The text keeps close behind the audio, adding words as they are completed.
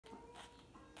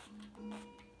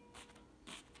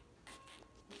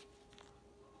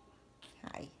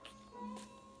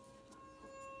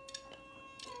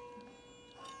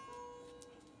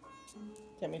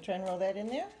Let me try and roll that in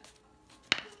there.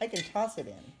 I can toss it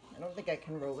in. I don't think I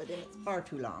can roll it in. It's far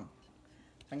too long.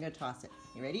 So I'm going to toss it.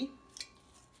 You ready?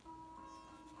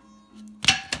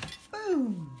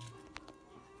 Boom!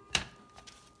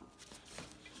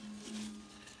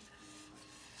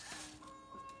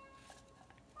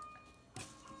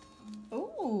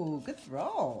 Ooh, good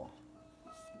throw.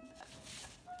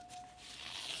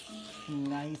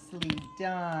 Nicely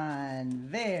done.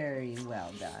 Very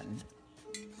well done.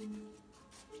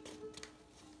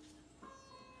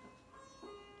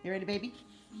 You ready, baby?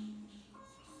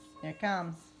 Here it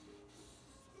comes.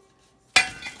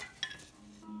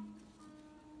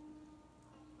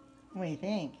 What do you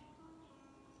think?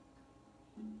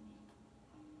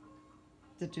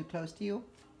 Is it too close to you?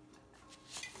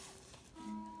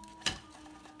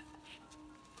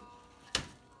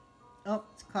 Oh,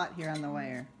 it's caught here on the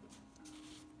wire.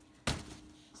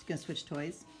 Just gonna switch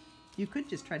toys. You could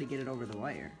just try to get it over the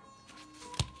wire.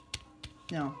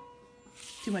 No.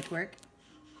 Too much work.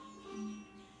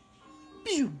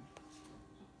 Pew!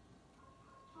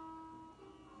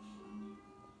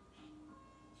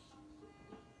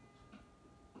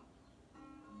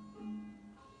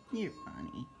 You're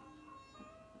funny.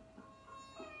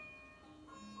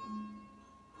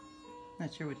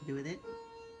 Not sure what to do with it.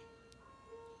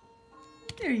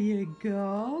 There you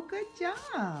go. Good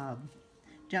job.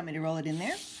 Do you want me to roll it in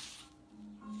there?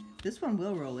 This one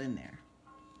will roll in there,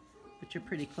 but you're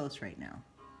pretty close right now.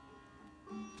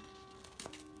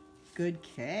 Good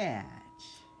catch.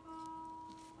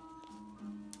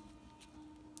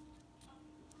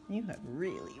 You have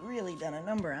really, really done a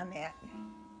number on that.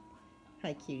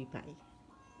 Hi, cutie pie.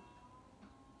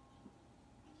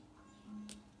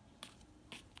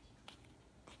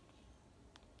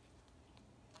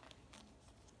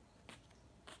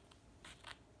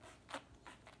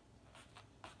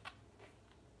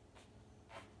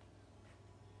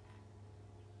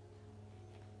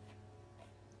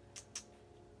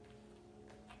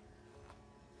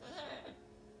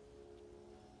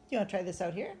 You want to try this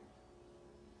out here?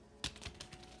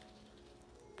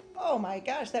 Oh my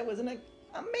gosh, that was an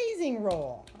amazing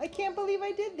roll. I can't believe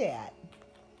I did that.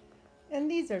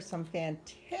 And these are some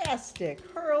fantastic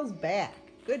hurls back.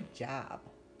 Good job.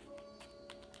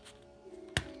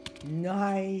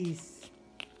 Nice.